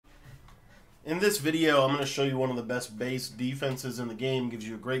In this video, I'm going to show you one of the best base defenses in the game. Gives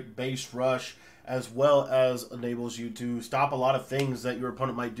you a great base rush, as well as enables you to stop a lot of things that your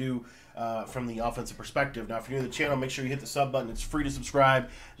opponent might do from the offensive perspective. Now, if you're new to the channel, make sure you hit the sub button. It's free to subscribe.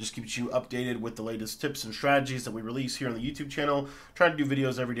 It just keeps you updated with the latest tips and strategies that we release here on the YouTube channel. Trying to do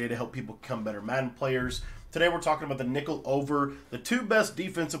videos every day to help people become better Madden players. Today we're talking about the nickel over. The two best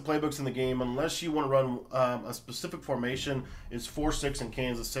defensive playbooks in the game, unless you want to run a specific formation, is 4-6 in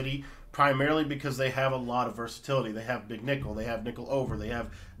Kansas City, primarily because they have a lot of versatility. They have big nickel, they have nickel over, they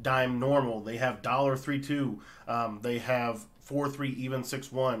have dime normal, they have $3-2, they have 4-3 even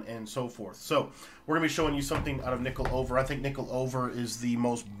 6-1, and so forth. So we're going to be showing you something out of nickel over. I think nickel over is the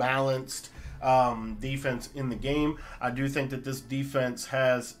most balanced defense in the game. I do think that this defense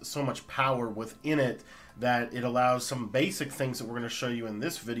has so much power within it that it allows some basic things that we're going to show you in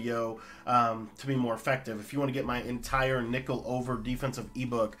this video to be more effective. If you want to get my entire nickel over defensive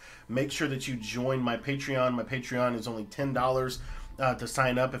ebook, make sure that you join my Patreon. My Patreon is only $10 to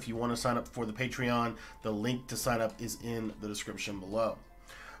sign up. If you want to sign up for the Patreon, the link to sign up is in the description below.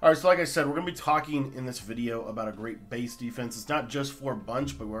 All right, so like I said, we're going to be talking in this video about a great base defense. It's not just for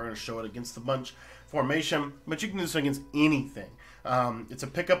bunch, but we're going to show it against the bunch formation, but you can do this against anything. It's a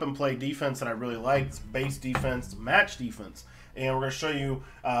pick up and play defense that I really like. It's base defense, it's match defense, and we're going to show you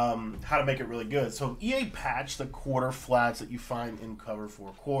how to make it really good. So EA patched the quarter flats that you find in cover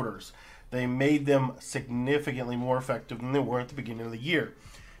 4 quarters. They made them significantly more effective than they were at the beginning of the year.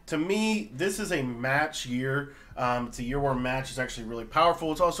 To me, this is a match year. It's a year where match is actually really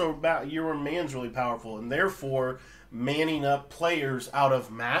powerful. It's also about a year where man's really powerful, and therefore manning up players out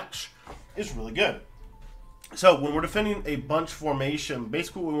of match is really good. So when we're defending a bunch formation,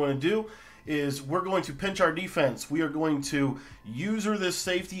 basically what we want to do is we're going to pinch our defense. We are going to user this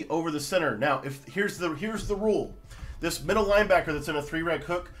safety over the center. Now, if here's the rule. This middle linebacker that's in a 3-reg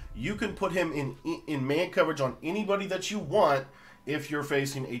hook, you can put him in man coverage on anybody that you want if you're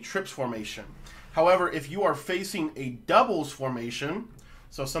facing a trips formation. However, if you are facing a doubles formation,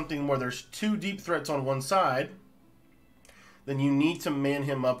 so something where there's 2 deep threats on one side, then you need to man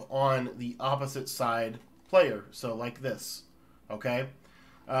him up on the opposite side player. So like this, okay?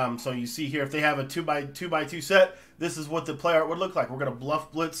 So you see here, if they have a 2x2 set, this is what the play art would look like. We're going to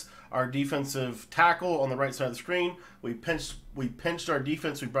bluff blitz our defensive tackle on the right side of the screen. We pinched our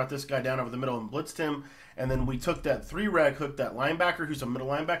defense. We brought this guy down over the middle and blitzed him. And then we took that 3-reg hook, that linebacker, who's a middle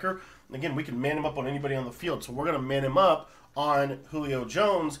linebacker. Again, we can man him up on anybody on the field. So we're going to man him up on Julio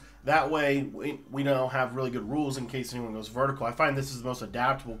Jones. That way, we now have really good rules in case anyone goes vertical. I find this is the most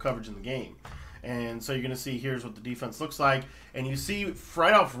adaptable coverage in the game. And so you're going to see here's what the defense looks like. And you see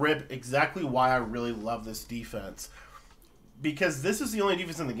right off rip exactly why I really love this defense. Because this is the only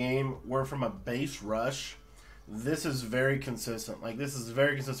defense in the game where from a base rush, this is very consistent. Like, this is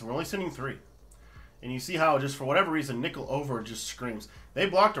very consistent. We're only sending 3. And you see how just for whatever reason, nickel over just screams. They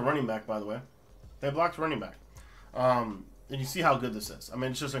blocked a running back, by the way. They blocked a running back. And you see how good this is. I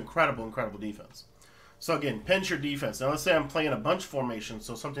mean, it's just incredible, incredible defense. So again, pinch your defense. Now let's say I'm playing a bunch formation,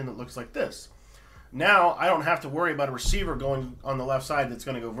 so something that looks like this. Now, I don't have to worry about a receiver going on the left side that's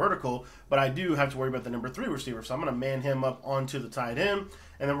going to go vertical, but I do have to worry about the number 3 receiver. So I'm going to man him up onto the tight end,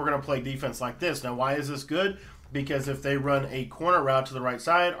 and then we're going to play defense like this. Now, why is this good? Because if they run a corner route to the right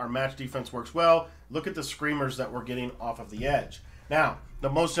side, our match defense works well. Look at the screamers that we're getting off of the edge. Now, the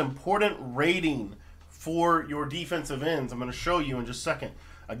most important rating for your defensive ends, I'm going to show you in just a second.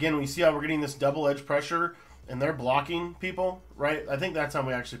 Again, we see how we're getting this double edge pressure, and they're blocking people, right? I think that's how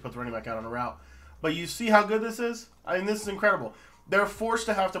we actually put the running back out on a route. But you see how good this is? I mean, this is incredible. They're forced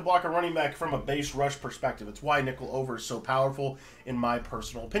to have to block a running back from a base rush perspective. It's why nickel over is so powerful, in my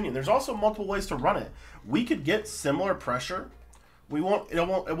personal opinion. There's also multiple ways to run it. We could get similar pressure. It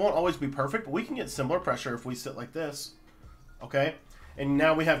won't always be perfect, but we can get similar pressure if we sit like this. Okay? And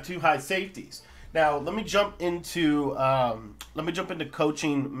now we have 2 high safeties. Now let me jump into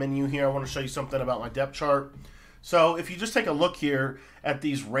coaching menu here. I want to show you something about my depth chart. So if you just take a look here at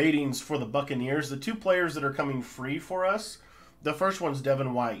these ratings for the Buccaneers, the 2 players that are coming free for us, the first one's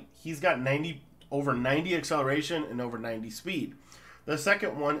Devin White. He's got over 90 acceleration and over 90 speed. The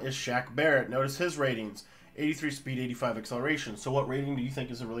second one is Shaq Barrett. Notice his ratings, 83 speed, 85 acceleration. So what rating do you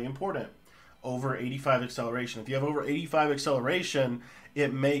think is really important? Over 85 acceleration. If you have over 85 acceleration,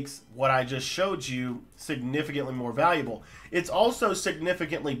 it makes what I just showed you significantly more valuable. It's also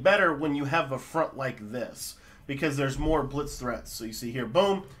significantly better when you have a front like this, because there's more blitz threats. So you see here,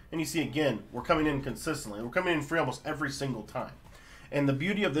 boom, and you see again, we're coming in consistently. We're coming in free almost every single time. And the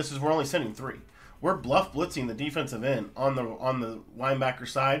beauty of this is we're only sending 3. We're bluff blitzing the defensive end on the linebacker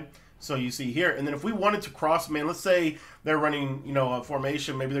side So you see here, and then if we wanted to cross man, let's say they're running, you know, a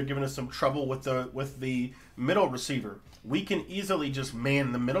formation, maybe they're giving us some trouble with the middle receiver. We can easily just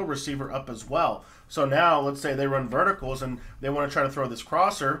man the middle receiver up as well. So now, let's say they run verticals and they want to try to throw this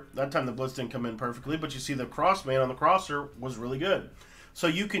crosser. That time the blitz didn't come in perfectly, but you see the cross man on the crosser was really good. So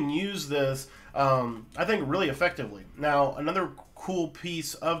you can use this, I think, really effectively. Now, another cool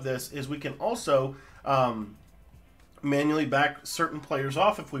piece of this is we can also manually back certain players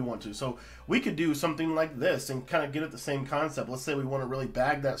off if we want to. So we could do something like this and kind of get at the same concept. Let's say we want to really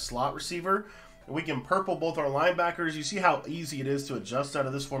bag that slot receiver. We can purple both our linebackers. You see how easy it is to adjust out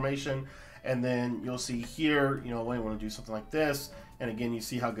of this formation. And then you'll see here, you know, we want to do something like this. And again, you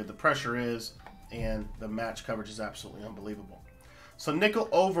see how good the pressure is. And the match coverage is absolutely unbelievable. So nickel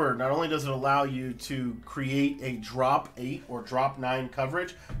over, not only does it allow you to create a drop 8 or drop 9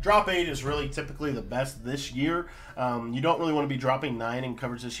 coverage. Drop 8 is really typically the best this year. You don't really want to be dropping 9 in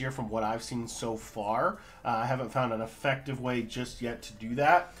coverage this year from what I've seen so far. I haven't found an effective way just yet to do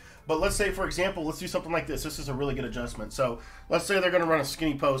that. But let's say, for example, let's do something like this. This is a really good adjustment. So let's say they're going to run a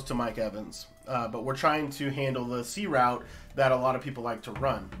skinny post to Mike Evans, but we're trying to handle the C route that a lot of people like to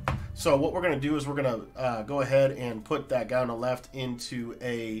run. So what we're going to do is we're going to go ahead and put that guy on the left into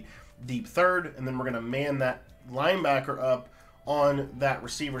a deep third, and then we're going to man that linebacker up on that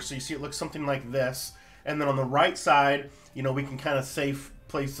receiver. So you see it looks something like this. And then on the right side, you know, we can kind of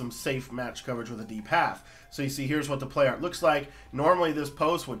play some safe match coverage with a deep half. So you see here's what the play art looks like. Normally this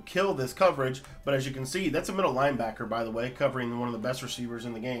post would kill this coverage, but as you can see, that's a middle linebacker, by the way, covering one of the best receivers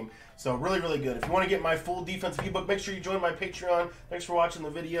in the game. So really, really good. If you want to get my full defensive ebook, make sure you join my Patreon. Thanks for watching the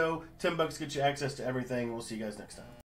video. $10 gets you access to everything. We'll see you guys next time.